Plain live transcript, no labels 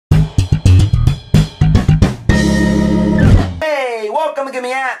Welcome to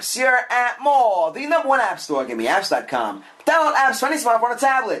GiveMeApps here at Mall, the #1 app store, GiveMeApps.com. Download apps for any smartphone or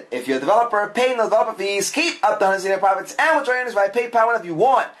tablet. If you're a developer, pay no developer fees, keep up to 100 profits, and withdraw earnings by PayPal whenever you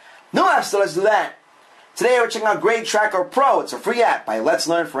want. New app store, let's do that. Today we're checking out Grade Tracker Pro. It's a free app by Let's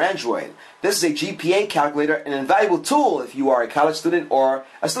Learn for Android. This is a GPA calculator, an invaluable tool if you are a college student or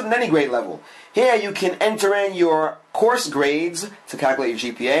a student any grade level. Here you can enter in your course grades to calculate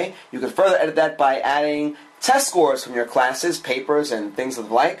your GPA. You can further edit that by adding test scores from your classes, papers, and things of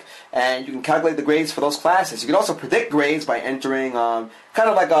the like, and you can calculate the grades for those classes. You can also predict grades by entering kind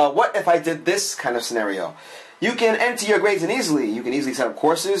of like a what if I did this kind of scenario. You can enter your grades in easily. You can easily set up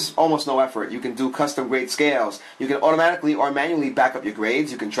courses, almost no effort. You can do custom grade scales. You can automatically or manually back up your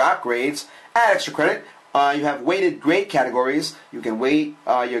grades. You can drop grades, add extra credit. You have weighted grade categories. You can weight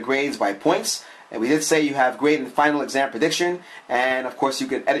your grades by points. And we did say you have grade and final exam prediction, and of course you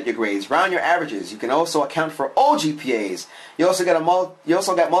can edit your grades, round your averages. You can also account for all GPAs. You also get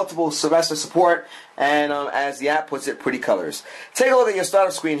multiple semester support, and as the app puts it, pretty colors. Take a look at your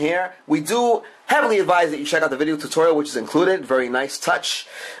startup screen here. We do heavily advise that you check out the video tutorial, which is included. Very nice touch.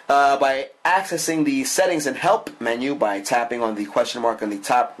 By accessing the settings and help menu by tapping on the question mark on the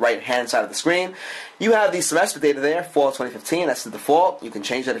top right hand side of the screen. You have the semester data there, fall 2015. That's the default. You can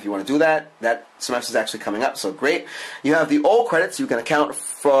change that if you want to do that. That semester is actually coming up, so great. You have the old credits. You can account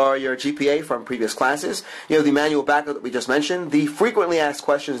for your GPA from previous classes. You have the manual backup that we just mentioned. The frequently asked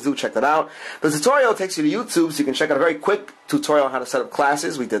questions, do check that out. The tutorial takes you to YouTube, so you can check out a very quick tutorial on how to set up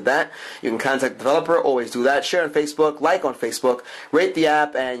classes. We did that. You can contact the developer. Always do that. Share on Facebook. Like on Facebook. Rate the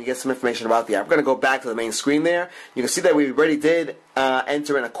app, and you get some information about the app. We're going to go back to the main screen there. You can see that we already did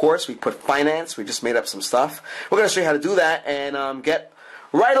enter in a course. We put finance. We just made up some stuff. We're going to show you how to do that and get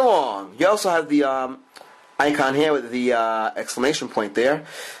right along. You also have the icon here with the exclamation point there.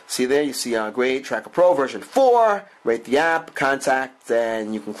 See there? You see Grade Tracker Pro version 4. Rate the app, contact,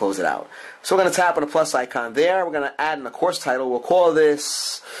 and you can close it out. So we're going to tap on the plus icon there. We're going to add in a course title. We'll call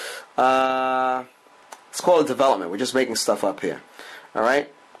this, let's call it development. We're just making stuff up here. All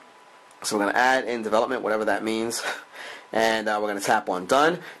right? So we're going to add in development, whatever that means. And we're going to tap on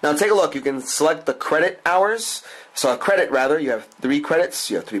done. Now take a look. You can select the credit hours. So credit rather, you have 3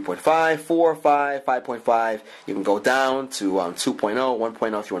 credits. You have 3.5, 4, 5, 5.5. You can go down to 2.0,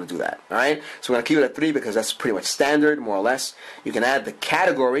 1.0 if you want to do that. All right. So we're going to keep it at 3 because that's pretty much standard, more or less. You can add the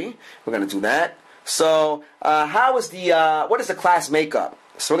category. We're going to do that. So how is the what is the class makeup?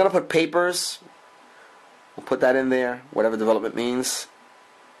 So we're going to put papers. We'll put that in there, whatever development means.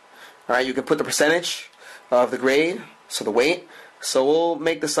 All right. You can put the percentage of the grade. So the weight. So we'll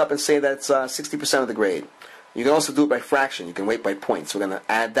make this up and say that's 60% of the grade. You can also do it by fraction. You can weight by points. We're going to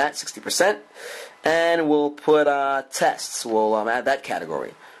add that 60%, and we'll put tests. We'll add that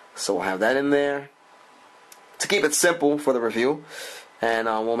category. So we'll have that in there to keep it simple for the review, and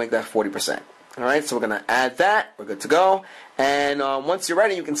we'll make that 40%. All right. So we're going to add that. We're good to go. And once you're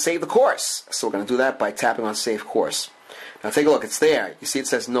ready, you can save the course. So we're going to do that by tapping on Save Course. Now take a look, it's there. You see it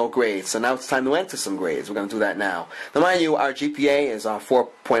says no grades. So now it's time to enter some grades. We're going to do that now. Now mind you, our GPA is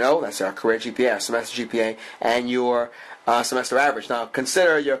 4.0. That's our career GPA, our semester GPA, and your semester average. Now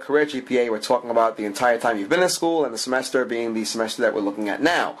consider your career GPA. We're talking about the entire time you've been in school, and the semester being the semester that we're looking at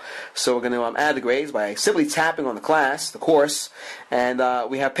now. So we're going to add the grades by simply tapping on the class, the course, and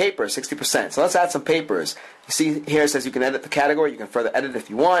we have papers, 60%. So let's add some papers. You see here it says you can edit the category. You can further edit if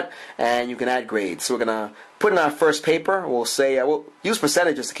you want, and you can add grades. So we're going to put in our first paper. We'll say we'll use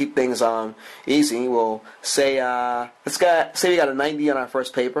percentages to keep things easy. We'll say say we got a 90 on our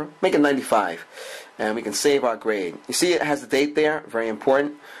first paper. Make it 95, and we can save our grade. You see it has the date there, very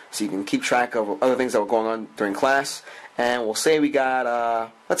important, so you can keep track of other things that were going on during class. And we'll say we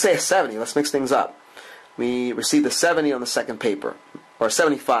got let's say a 70. Let's mix things up. We received a 70 on the second paper, or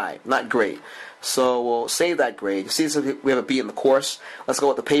 75. Not great. So we'll save that grade. You see we have a B in the course. Let's go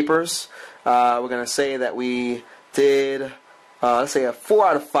with the papers. We're going to say that we did, let's say a 4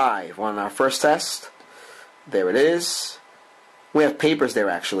 out of 5 on our first test. There it is. We have papers there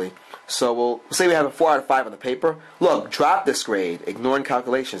actually. So we'll say we have a 4 out of 5 on the paper. Look, drop this grade, ignoring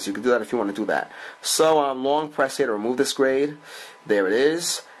calculations. You can do that if you want to do that. So long press here to remove this grade. There it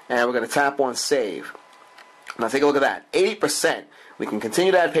is. And we're going to tap on Save. Now take a look at that. 80%. We can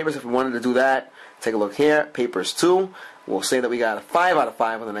continue to add papers if we wanted to do that. Take a look here. Papers 2. We'll say that we got a 5 out of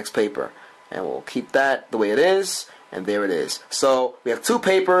 5 on the next paper. And we'll keep that the way it is. And there it is. So we have 2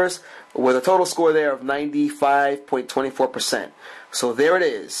 papers with a total score there of 95.24%. So there it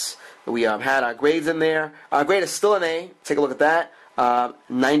is. We had our grades in there. Our grade is still an A. Take a look at that.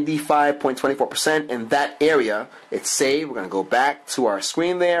 95.24% in that area. It's saved. We're going to go back to our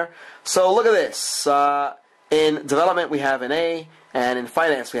screen there. So look at this. In development, we have an A, and in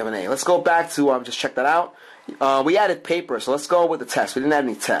finance, we have an A. Let's go back to just check that out. We added paper, so let's go with the test. We didn't add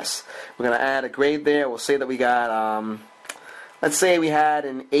any tests. We're going to add a grade there. We'll say that we got, let's say we had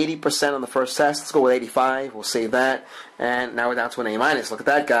an 80% on the first test. Let's go with 85. We'll save that. And now we're down to an A minus. Look at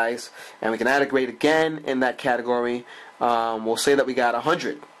that, guys. And we can add a grade again in that category. We'll say that we got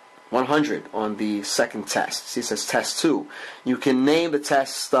 100 on the second test. See, it says test 2. You can name the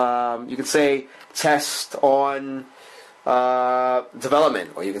test, you can say test on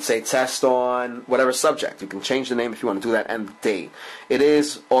development, or you can say test on whatever subject. You can change the name if you want to do that, and the date. It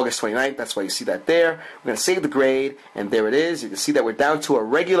is August 29th, that's why you see that there. We're going to save the grade, and there it is. You can see that we're down to a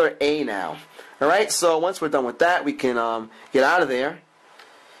regular A now. Alright, so once we're done with that, we can get out of there.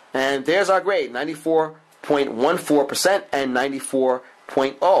 And there's our grade, 94.14% and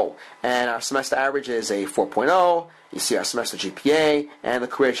 94.0. And our semester average is a 4.0. You see our semester GPA and the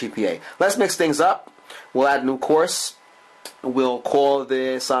career GPA. Let's mix things up. We'll add a new course. We'll call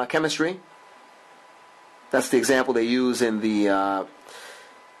this chemistry. That's the example they use in the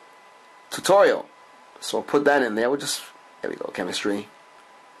tutorial. So we'll put that in there. There we go, chemistry.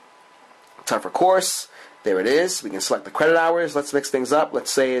 Tougher course. There it is. We can select the credit hours. Let's mix things up.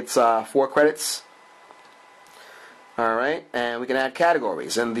 Let's say it's 4 credits. Alright, and we can add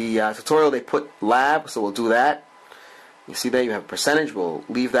categories. In the tutorial they put lab, so we'll do that. You see there you have percentage. We'll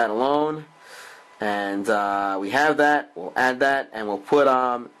leave that alone. And we have that. We'll add that, and we'll put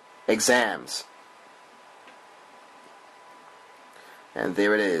exams. And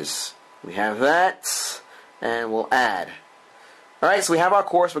there it is. We have that, and we'll add. Alright, so we have our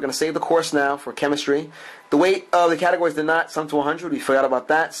course. We're going to save the course now for chemistry. The weight of the categories did not sum to 100. We forgot about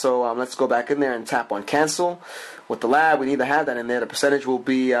that, so let's go back in there and tap on cancel. With the lab, we need to have that in there. The percentage will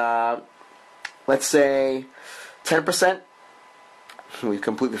be, let's say, 10%. We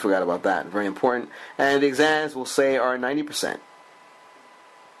completely forgot about that. Very important. And the exams, we'll say, are 90%.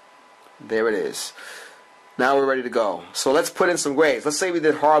 There it is. Now we're ready to go. So let's put in some grades. Let's say we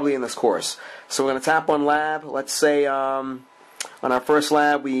did horribly in this course. So we're going to tap on lab. Let's say on our first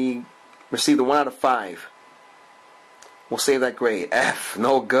lab we received a 1 out of 5. We'll save that grade. F.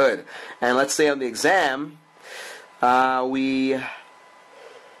 No good. And let's say on the exam we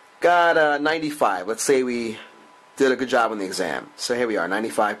got a 95. Let's say we did a good job on the exam. So here we are,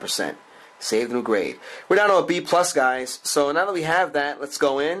 95%. Save the new grade. We're down to a B plus, guys. So now that we have that, let's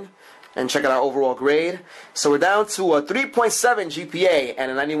go in and check out our overall grade. So we're down to a 3.7 GPA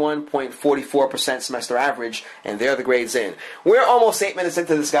and a 91.44% semester average, and there are the grades in. We're almost 8 minutes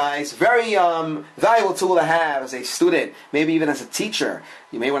into this, guys. Very valuable tool to have as a student, maybe even as a teacher.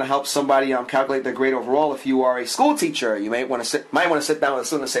 You may want to help somebody calculate their grade overall. If you are a school teacher, you might want to sit down with a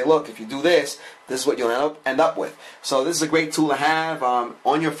student and say, look, if you do this, this is what you'll end up with. So this is a great tool to have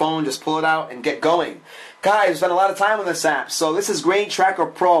on your phone. Just pull it out and get going. Guys, we spent a lot of time on this app. So this is Grade Tracker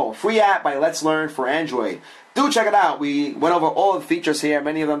Pro, free app by Let's Learn for Android. Do check it out. We went over all the features here.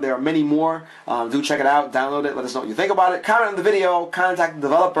 Many of them. There are many more. Do check it out. Download it. Let us know what you think about it. Comment on the video. Contact the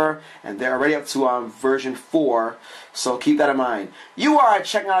developer. And they're already up to version 4. So keep that in mind. You are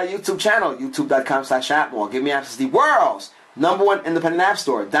checking out our YouTube channel, youtube.com/appmall. GiveMeApps is the world's #1 independent app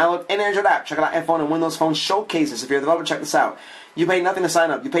store. Download any Android app. Check out iPhone and Windows Phone showcases. If you're a developer, check this out. You pay nothing to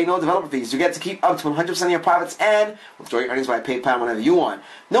sign up. You pay no developer fees. You get to keep up to 100% of your profits and withdraw your earnings via PayPal whenever you want.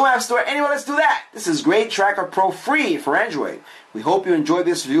 No app store anywhere. Let's do that. This is Grade Tracker Pro free for Android. We hope you enjoyed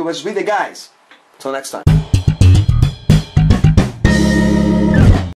this review. Let's read it, guys. Until next time.